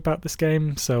I have about this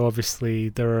game. So obviously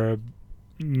there are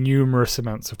numerous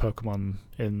amounts of Pokemon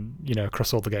in,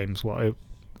 across all the games.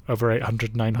 Over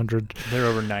 800, 900. They're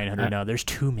over 900 now. There's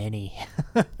too many.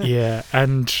 Yeah,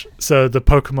 and so the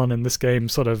Pokemon in this game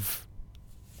sort of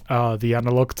are the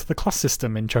analog to the class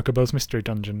system in Chocobo's Mystery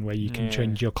Dungeon, where you can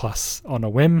change your class on a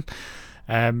whim.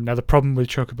 Now the problem with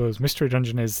Chocobo's Mystery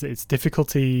Dungeon is its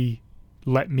difficulty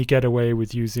let me get away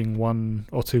with using 1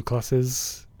 or 2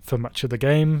 classes for much of the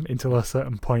game until a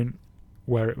certain point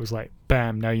where it was like,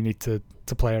 bam, now you need to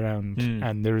play around,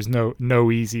 and there is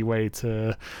no easy way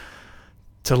to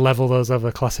level those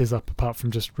other classes up apart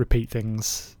from just repeat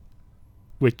things,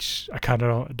 which I kind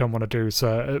of don't want to do.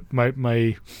 So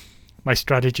my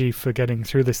strategy for getting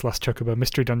through this last Chocobo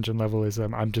Mystery Dungeon level is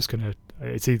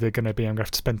it's either going to be I'm going to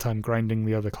have to spend time grinding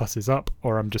the other classes up,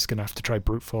 or I'm just going to have to try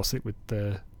brute force it with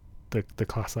the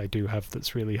class I do have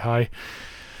that's really high.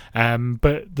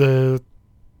 But the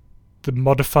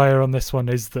modifier on this one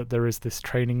is that there is this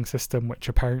training system, which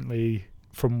apparently,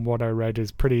 from what I read,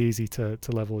 is pretty easy to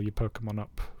level your Pokemon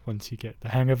up once you get the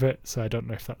hang of it. So I don't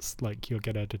know if that's like you'll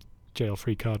get out of jail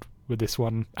free card with this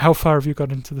one. How far have you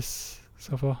got into this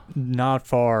so far? Not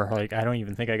far. Like, I don't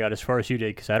even think I got as far as you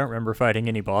did, because I don't remember fighting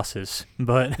any bosses.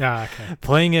 But okay.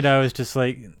 Playing it, I was just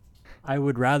like, I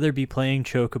would rather be playing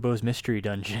Chocobo's Mystery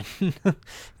Dungeon,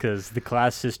 because the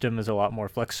class system is a lot more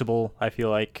flexible, I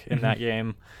feel like, in that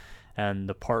game. And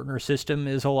the partner system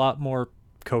is a lot more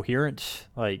coherent.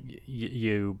 Like,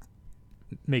 you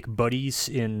make buddies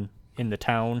in the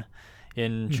town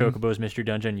in Chocobo's Mystery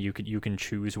Dungeon. You can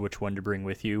choose which one to bring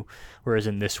with you, whereas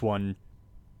in this one,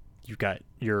 you've got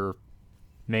your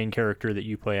main character that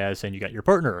you play as, and you got your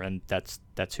partner, and that's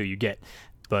who you get.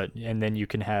 And then you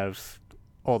can have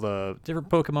all the different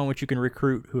Pokemon which you can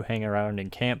recruit who hang around in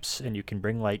camps, and you can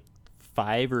bring like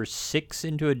 5 or 6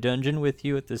 into a dungeon with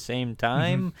you at the same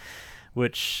time,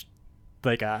 which,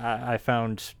 like, I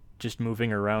found just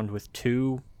moving around with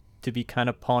 2 to be kind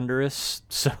of ponderous.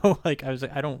 So, like, I was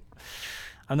like, I'm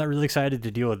not really excited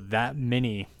to deal with that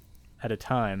many at a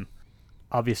time.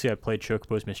 Obviously, I played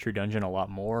Chocobo's Mystery Dungeon a lot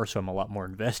more, so I'm a lot more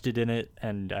invested in it,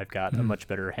 and I've got a much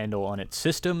better handle on its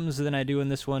systems than I do in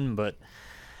this one, but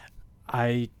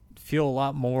I feel a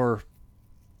lot more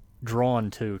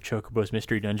drawn to Chocobo's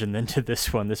Mystery Dungeon than to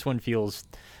this one. This one feels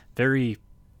very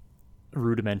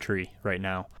rudimentary right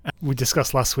now. We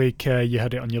discussed last week, you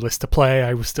had it on your list to play.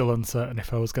 I was still uncertain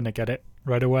if I was going to get it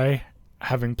right away.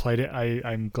 Having played it,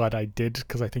 I'm glad I did,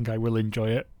 because I think I will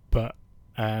enjoy it, but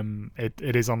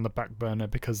it is on the back burner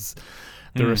because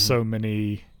there are so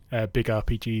many big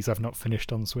RPGs I've not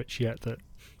finished on Switch yet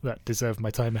that deserve my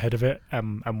time ahead of it,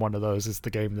 and one of those is the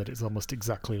game that it's almost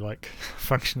exactly like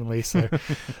functionally, so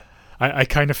I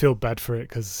kind of feel bad for it,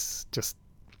 because just,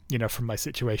 from my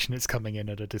situation, it's coming in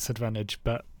at a disadvantage,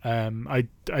 but I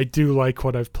do like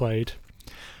what I've played.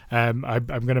 I'm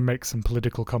going to make some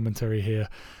political commentary here.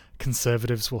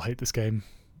 Conservatives will hate this game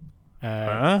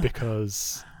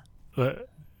because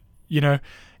your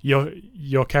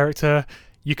character,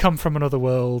 you come from another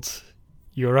world,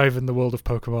 you arrive in the world of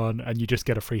Pokemon, and you just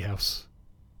get a free house.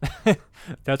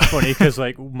 That's funny, because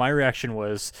like my reaction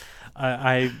was,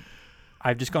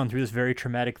 I've just gone through this very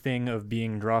traumatic thing of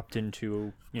being dropped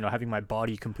into, having my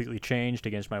body completely changed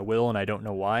against my will, and I don't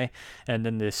know why. And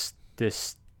then this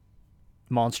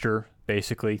monster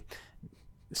basically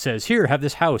says, "Here, have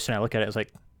this house," and I look at it, I was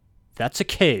like, "That's a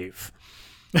cave."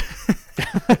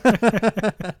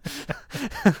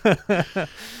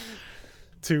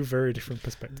 Two very different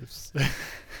perspectives.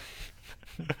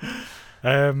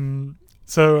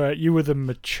 So you were the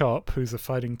Machop, who's a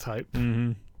fighting type.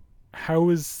 How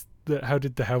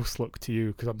did the house look to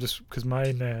you? Because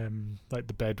mine, like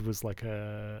the bed was like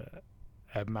a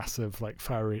massive like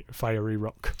fiery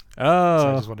rock. Oh,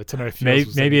 so I just wanted to know if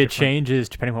maybe it changes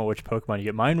depending on which Pokemon you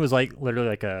get. Mine was like literally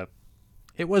like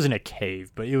it wasn't a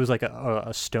cave, but it was like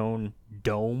a stone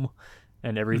dome,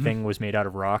 and everything was made out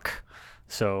of rock.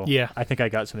 So yeah, I think I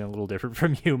got something a little different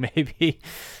from you, maybe.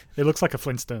 It looks like a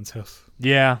Flintstones house.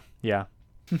 Yeah.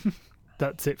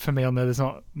 That's it for me on there. There's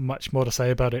not much more to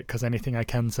say about it, because anything I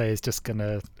can say is just going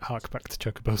to hark back to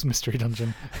Chocobo's Mystery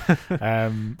Dungeon.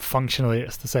 Functionally,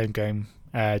 it's the same game,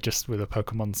 just with a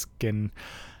Pokemon skin.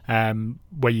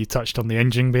 Where you touched on the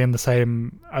engine being the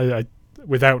same, I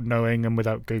without knowing and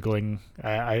without Googling,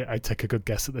 I take a good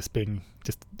guess at this being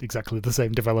just exactly the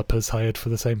same developers hired for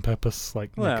the same purpose.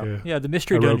 Like, the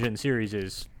Mystery Dungeon series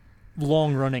is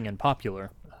long-running and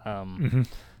popular.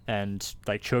 And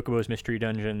like Chocobo's Mystery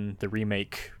Dungeon, the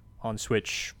remake on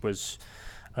Switch was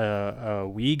a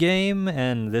Wii game,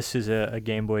 and this is a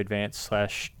Game Boy Advance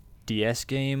 / DS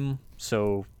game,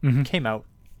 so it came out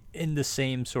in the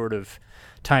same sort of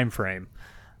time frame.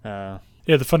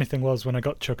 Yeah, the funny thing was, when I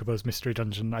got Chocobo's Mystery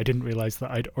Dungeon, I didn't realise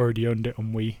that I'd already owned it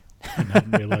on Wii, and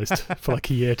hadn't realised for like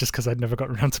a year, just because I'd never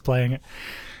got around to playing it.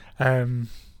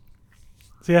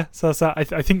 So that's that.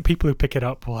 I think people who pick it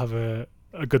up will have a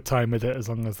good time with it, as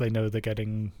long as they know they're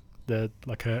getting a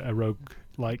rogue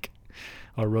like.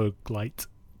 or roguelite,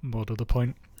 more to the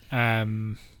point.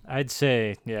 I'd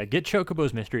say, yeah, get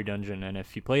Chocobo's Mystery Dungeon, and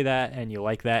if you play that and you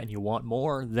like that and you want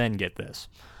more, then get this.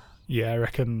 Yeah, I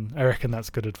reckon that's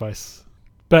good advice.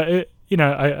 But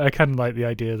I kind of like the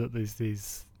idea that there's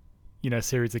these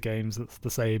series of games that's the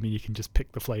same, and you can just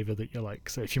pick the flavor that you like.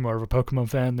 So if you're more of a Pokemon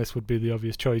fan, this would be the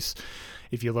obvious choice.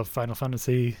 If you love Final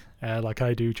Fantasy, like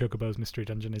I do, Chocobo's Mystery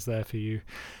Dungeon is there for you.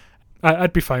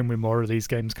 I'd be fine with more of these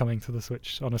games coming to the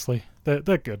Switch, honestly. They're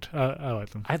good. I like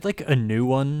them. I'd like a new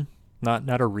one,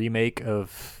 not a remake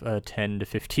of a 10 to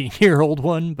 15-year-old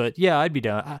one, but yeah, I'd be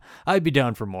down. I'd be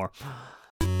down for more.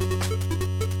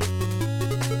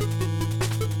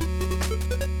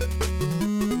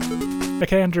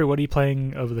 Okay, Andrew, what are you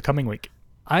playing over the coming week?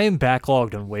 I am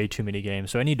backlogged on way too many games,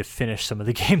 so I need to finish some of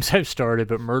the games I've started,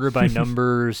 but Murder by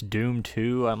Numbers, Doom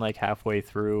 2, I'm like halfway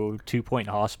through, 2 Point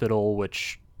Hospital,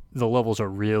 which the levels are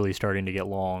really starting to get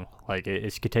long. Like,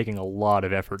 it's taking a lot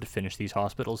of effort to finish these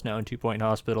hospitals now in 2 Point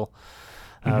Hospital.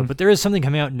 But there is something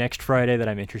coming out next Friday that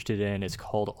I'm interested in. It's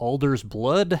called Alder's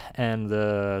Blood, and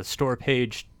the store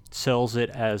page sells it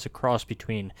as a cross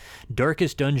between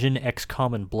Darkest Dungeon,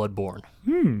 XCOM, and Bloodborne.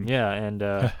 Yeah, and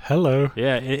hello.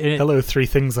 Yeah, hello. 3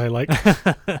 things I like.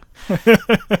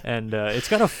 And it's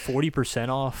got a 40%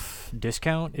 off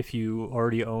discount if you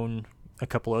already own a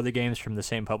couple other games from the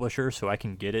same publisher, so I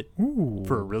can get it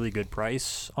for a really good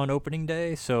price on opening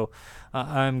day. So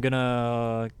I'm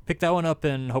gonna pick that one up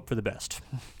and hope for the best.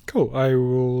 Cool. I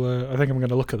will. I think I'm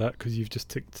gonna look at that because you've just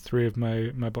ticked 3 of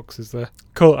my boxes there.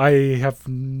 Cool. I have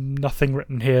nothing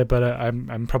written here, but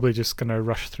I'm probably just gonna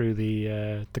rush through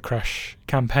the Crash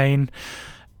campaign.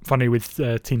 Funny with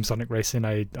Team Sonic Racing,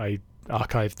 I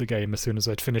archived the game as soon as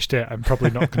I'd finished it. I'm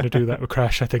probably not going to do that with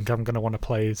Crash. I think I'm going to want to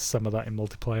play some of that in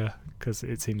multiplayer because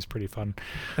it seems pretty fun.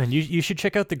 And you should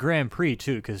check out the Grand Prix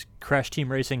too, because Crash Team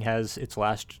Racing has its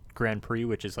last Grand Prix,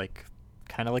 which is like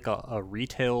kind of like a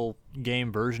retail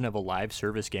game version of a live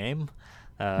service game.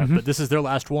 But this is their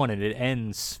last one, and it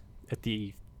ends at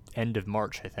the end of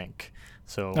March, I think.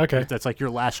 So that's like your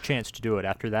last chance to do it.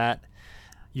 After that,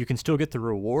 you can still get the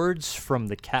rewards from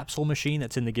the capsule machine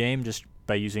that's in the game just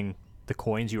by using the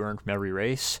coins you earn from every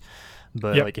race.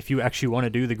 But like if you actually want to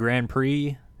do the Grand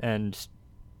Prix and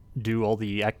do all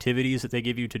the activities that they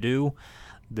give you to do,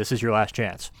 this is your last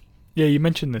chance. Yeah, you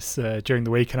mentioned this during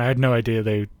the week, and I had no idea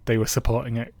they were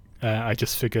supporting it. I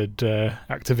just figured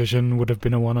Activision would have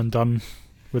been a one and done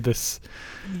with this.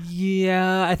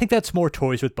 Yeah, I think that's more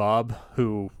Toys with Bob,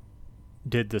 who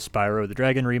did the Spyro the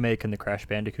Dragon remake and the Crash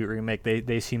Bandicoot remake.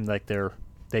 They seem like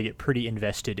they get pretty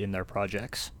invested in their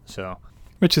projects. So,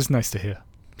 which is nice to hear.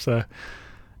 So,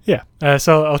 yeah.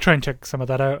 So I'll try and check some of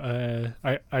that out.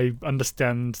 I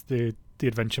understand the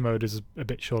adventure mode is a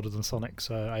bit shorter than Sonic,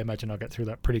 so I imagine I'll get through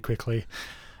that pretty quickly,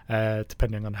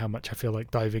 depending on how much I feel like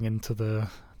diving into the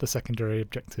secondary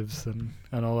objectives and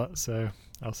all that. So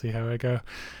I'll see how I go.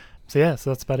 So yeah, so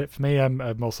that's about it for me.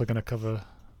 I'm also going to cover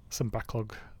some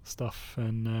backlog stuff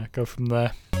and go from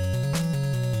there.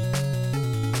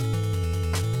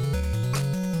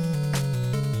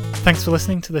 Thanks for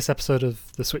listening to this episode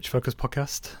of the Switch Focus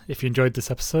podcast. If you enjoyed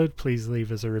this episode, please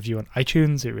leave us a review on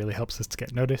iTunes. It really helps us to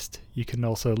get noticed. You can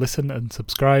also listen and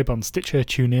subscribe on Stitcher,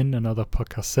 TuneIn, and other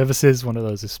podcast services. One of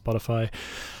those is Spotify.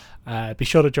 Be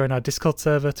sure to join our Discord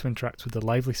server to interact with the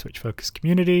lively Switch Focus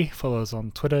community. Follow us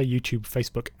on Twitter, YouTube,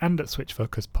 Facebook, and at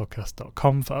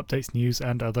switchfocuspodcast.com for updates, news,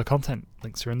 and other content.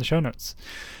 Links are in the show notes.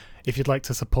 If you'd like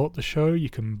to support the show, you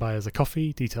can buy us a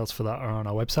coffee. Details for that are on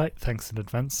our website. Thanks in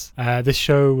advance. This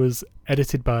show was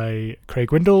edited by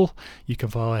Craig Windle. You can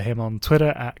follow him on Twitter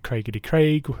at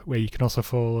CraigIdyCraig, where you can also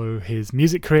follow his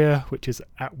music career, which is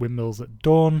at Windmills at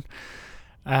Dawn.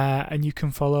 And you can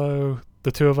follow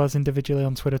the two of us individually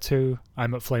on Twitter too.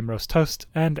 I'm at Flame Roast Toast,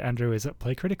 and Andrew is at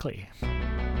Play Critically.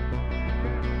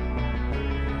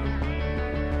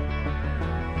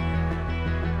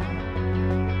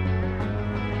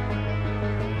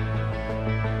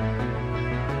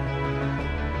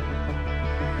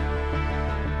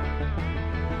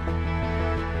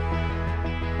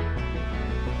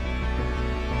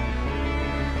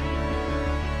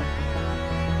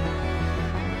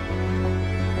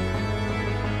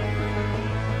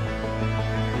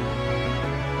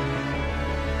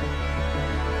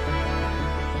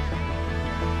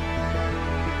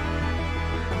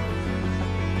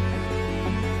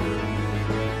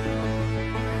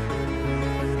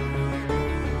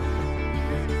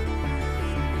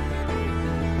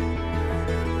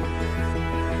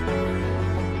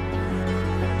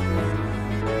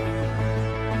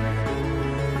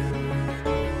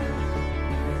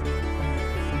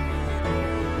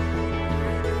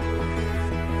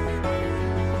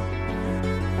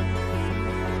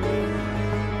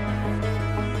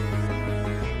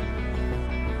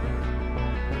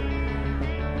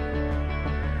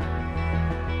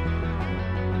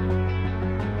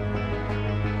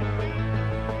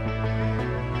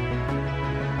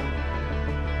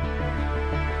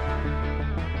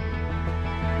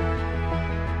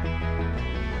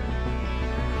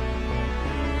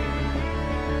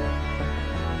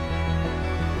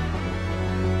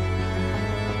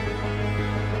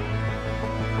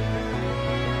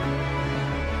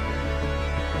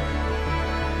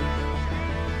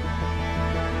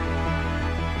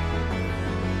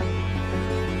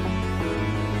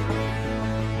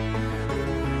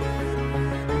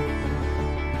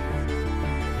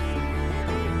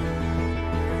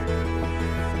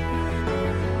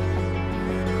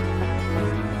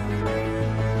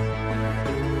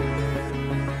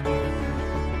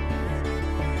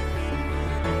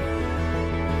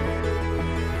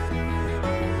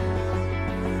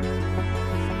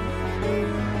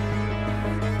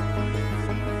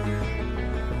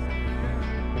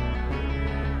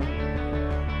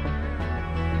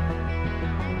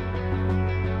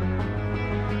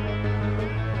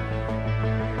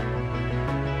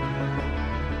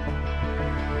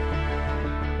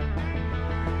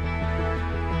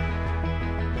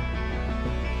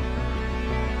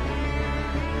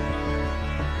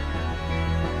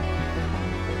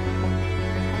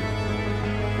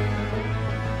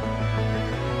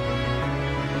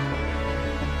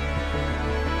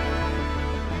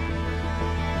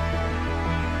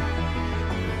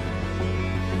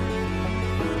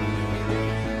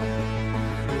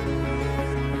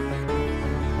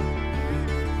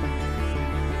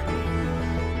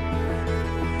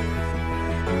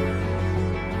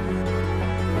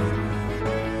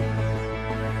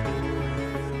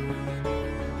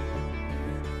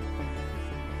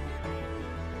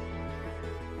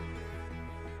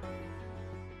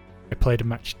 played a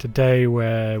match today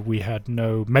where we had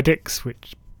no medics,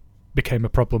 which became a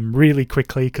problem really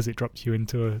quickly because it dropped you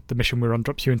into the mission we were on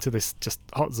drops you into this just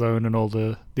hot zone, and all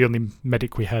the only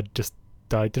medic we had just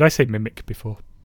died. Did I say mimic before?